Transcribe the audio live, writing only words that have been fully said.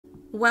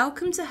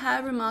Welcome to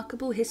Her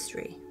Remarkable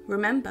History.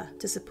 Remember,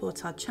 to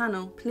support our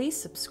channel, please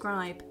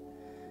subscribe.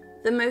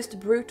 The most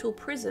brutal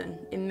prison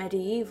in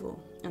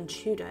medieval and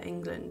Tudor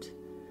England.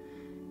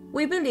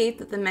 We believe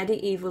that the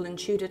medieval and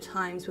Tudor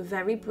times were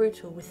very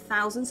brutal, with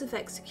thousands of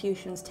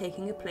executions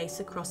taking place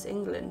across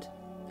England.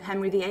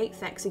 Henry VIII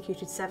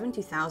executed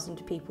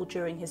 70,000 people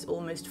during his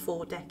almost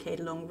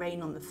 4-decade-long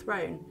reign on the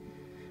throne,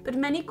 but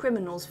many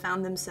criminals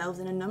found themselves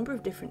in a number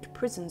of different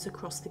prisons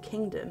across the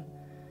kingdom.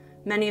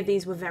 Many of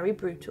these were very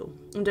brutal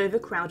and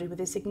overcrowded, with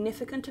a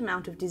significant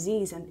amount of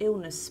disease and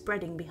illness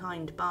spreading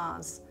behind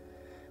bars.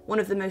 One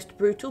of the most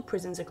brutal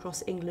prisons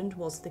across England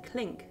was the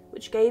Clink,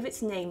 which gave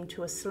its name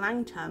to a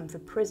slang term for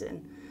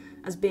prison,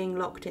 as being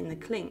locked in the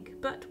Clink.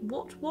 But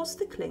what was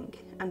the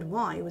Clink, and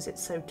why was it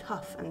so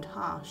tough and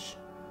harsh?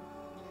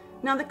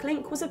 Now, the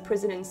Clink was a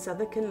prison in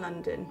Southwark,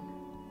 London,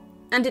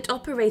 and it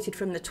operated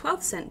from the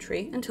 12th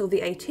century until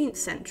the 18th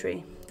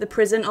century. The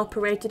prison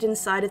operated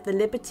inside of the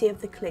Liberty of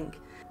the Clink,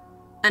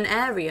 an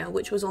area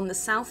which was on the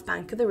south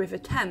bank of the River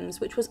Thames,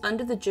 which was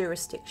under the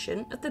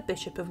jurisdiction of the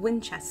Bishop of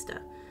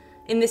Winchester.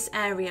 In this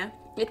area,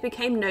 it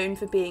became known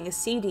for being a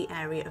seedy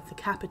area of the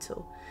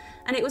capital,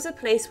 and it was a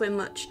place where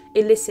much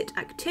illicit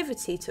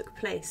activity took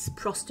place.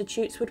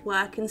 Prostitutes would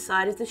work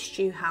inside of the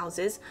stew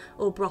houses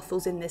or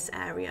brothels in this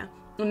area,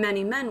 and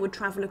many men would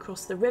travel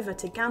across the river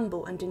to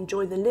gamble and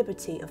enjoy the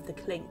liberty of the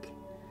Clink.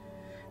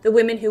 The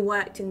women who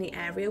worked in the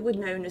area were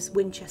known as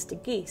Winchester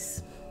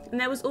geese, and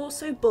there was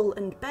also bull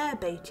and bear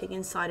baiting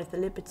inside of the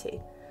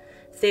Liberty.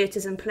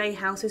 Theatres and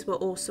playhouses were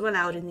also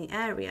allowed in the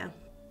area,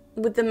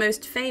 with the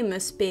most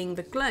famous being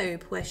the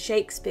Globe, where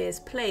Shakespeare's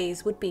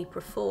plays would be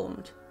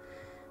performed.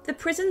 The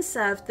prison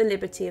served the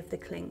Liberty of the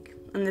Clink,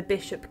 and the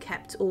bishop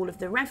kept all of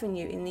the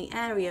revenue in the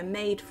area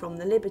made from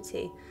the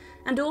Liberty,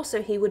 and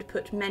also he would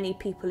put many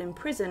people in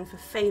prison for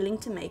failing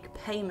to make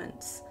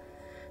payments.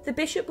 The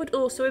bishop would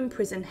also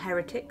imprison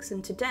heretics,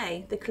 and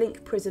today the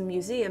Clink Prison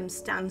Museum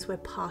stands where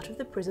part of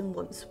the prison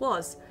once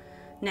was,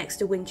 next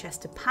to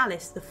Winchester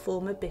Palace, the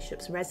former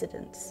bishop's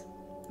residence.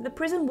 The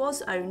prison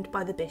was owned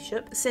by the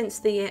bishop since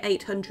the year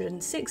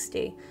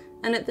 860,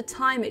 and at the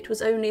time it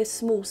was only a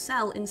small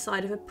cell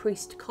inside of a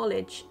priest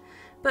college.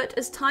 But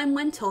as time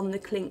went on, the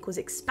Clink was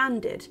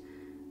expanded,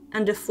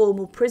 and a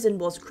formal prison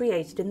was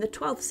created in the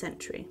 12th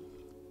century.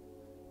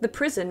 The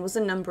prison was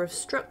a number of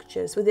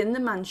structures within the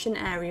mansion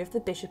area of the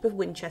Bishop of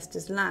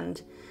Winchester's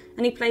land,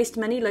 and he placed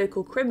many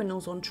local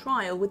criminals on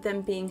trial, with them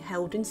being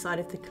held inside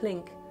of the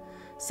Clink.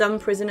 Some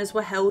prisoners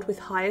were held with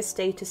higher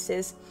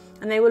statuses,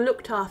 and they were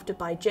looked after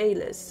by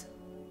jailers.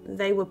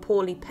 They were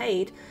poorly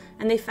paid,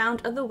 and they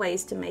found other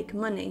ways to make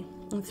money,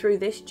 and through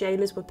this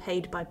jailers were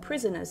paid by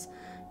prisoners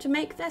to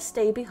make their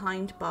stay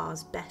behind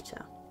bars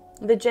better.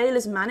 The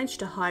jailers managed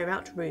to hire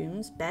out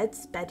rooms,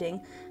 beds,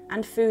 bedding,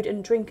 and food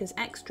and drink as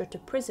extra to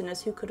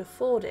prisoners who could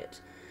afford it.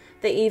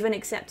 They even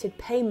accepted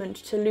payment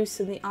to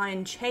loosen the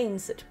iron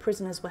chains that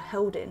prisoners were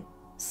held in.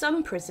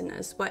 Some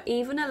prisoners were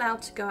even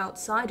allowed to go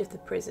outside of the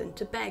prison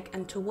to beg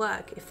and to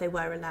work if they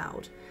were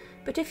allowed.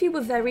 But if you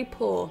were very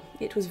poor,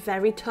 it was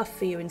very tough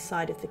for you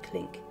inside of the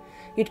Clink.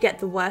 You'd get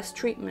the worst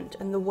treatment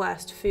and the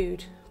worst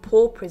food.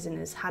 Poor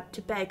prisoners had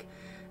to beg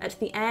at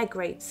the air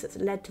grates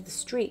that led to the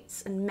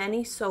streets, and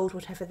many sold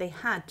whatever they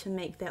had to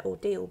make their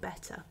ordeal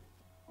better.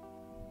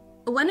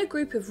 When a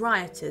group of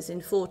rioters in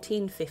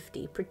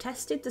 1450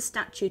 protested the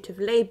Statute of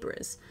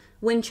Labourers,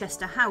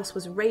 Winchester House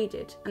was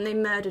raided, and they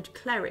murdered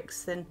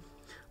clerics, then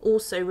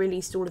also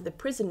released all of the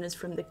prisoners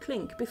from the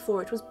Clink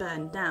before it was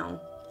burned down.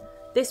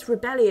 This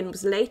rebellion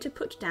was later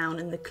put down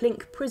and the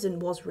Clink prison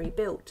was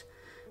rebuilt,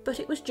 but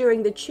it was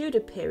during the Tudor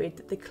period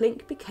that the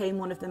Clink became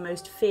one of the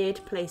most feared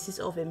places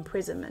of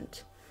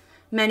imprisonment.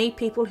 Many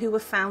people who were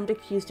found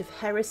accused of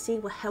heresy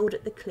were held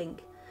at the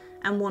Clink,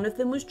 and one of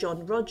them was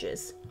John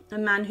Rogers, a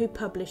man who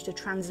published a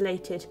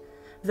translated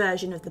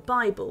version of the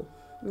Bible.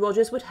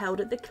 Rogers was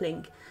held at the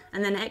Clink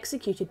and then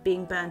executed,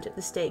 being burnt at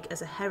the stake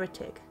as a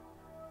heretic.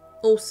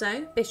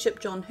 Also,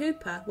 Bishop John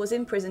Hooper was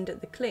imprisoned at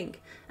the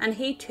Clink, and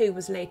he too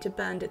was later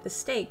burned at the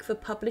stake for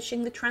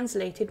publishing the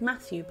translated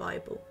Matthew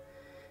Bible.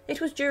 It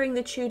was during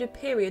the Tudor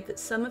period that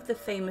some of the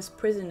famous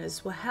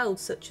prisoners were held,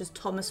 such as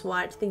Thomas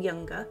Wyatt the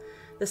Younger,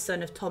 the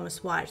son of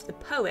Thomas Wyatt the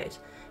poet,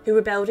 who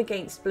rebelled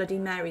against Bloody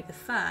Mary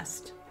I.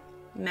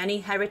 Many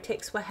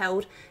heretics were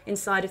held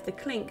inside of the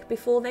Clink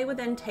before they were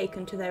then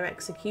taken to their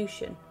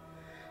execution.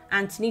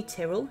 Anthony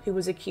Tyrrell, who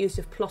was accused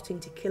of plotting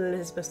to kill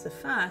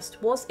Elizabeth I,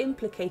 was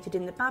implicated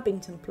in the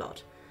Babington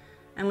plot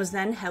and was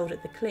then held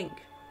at the Clink.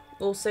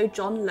 Also,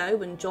 John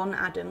Lowe and John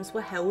Adams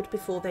were held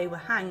before they were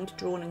hanged,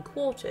 drawn and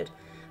quartered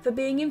for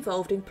being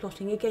involved in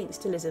plotting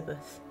against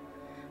Elizabeth.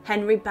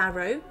 Henry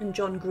Barrow and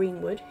John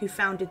Greenwood, who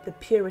founded the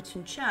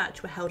Puritan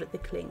Church, were held at the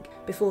Clink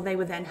before they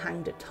were then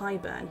hanged at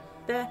Tyburn.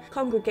 Their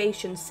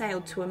congregation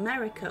sailed to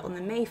America on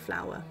the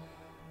Mayflower.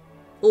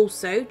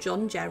 Also,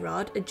 John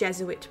Gerard, a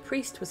Jesuit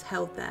priest, was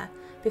held there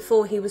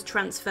before he was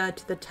transferred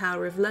to the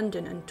Tower of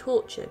London and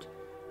tortured,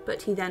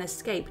 but he then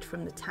escaped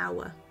from the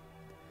Tower.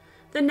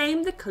 The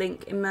name the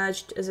Clink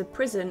emerged as a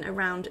prison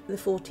around the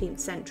 14th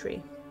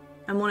century.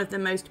 and one of the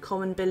most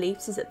common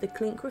beliefs is that the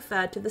clink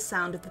referred to the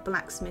sound of the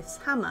blacksmith's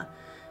hammer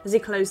as he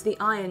closed the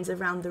irons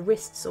around the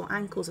wrists or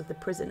ankles of the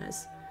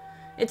prisoners.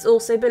 It's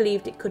also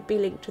believed it could be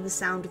linked to the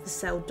sound of the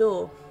cell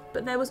door,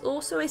 but there was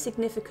also a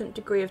significant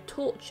degree of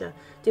torture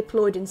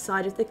deployed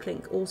inside of the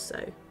clink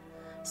also.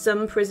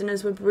 Some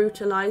prisoners were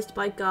brutalised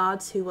by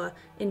guards who were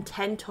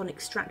intent on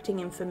extracting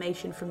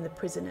information from the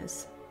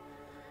prisoners.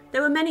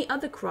 There were many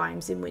other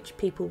crimes in which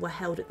people were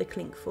held at the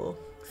clink for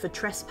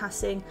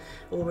trespassing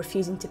or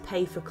refusing to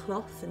pay for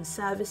cloth and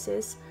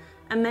services,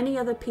 and many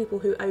other people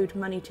who owed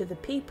money to the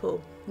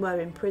people were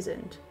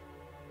imprisoned.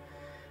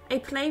 A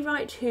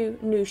playwright who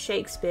knew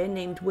Shakespeare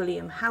named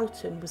William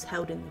Houghton was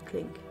held in the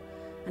clink,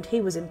 and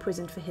he was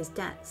imprisoned for his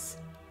debts.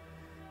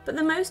 But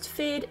the most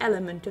feared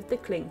element of the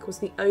clink was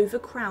the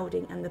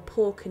overcrowding and the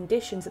poor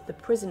conditions that the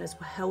prisoners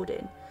were held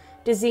in.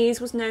 Disease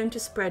was known to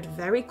spread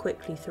very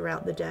quickly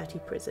throughout the dirty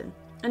prison,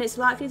 and it's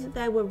likely that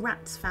there were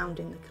rats found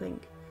in the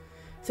clink.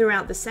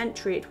 Throughout the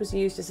century it was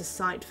used as a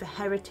site for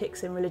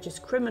heretics and religious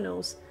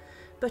criminals,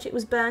 but it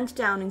was burned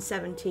down in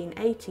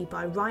 1780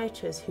 by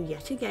rioters who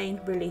yet again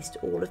released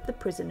all of the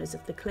prisoners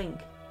of the clink.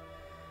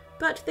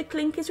 But the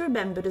clink is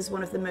remembered as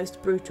one of the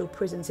most brutal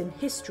prisons in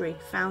history,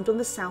 found on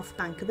the south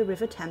bank of the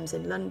River Thames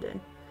in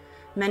London.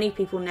 Many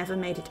people never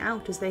made it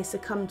out as they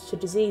succumbed to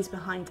disease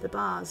behind the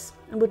bars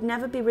and would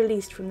never be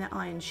released from their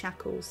iron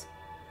shackles.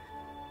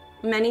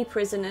 Many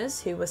prisoners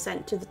who were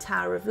sent to the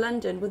Tower of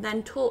London were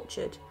then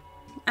tortured,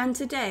 and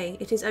today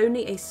it is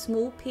only a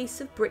small piece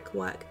of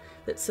brickwork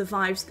that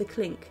survives the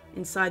clink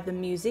inside the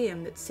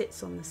museum that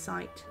sits on the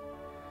site.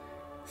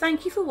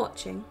 Thank you for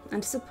watching,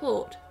 and to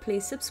support,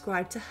 please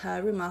subscribe to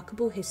Her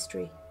Remarkable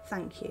History.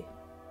 Thank you.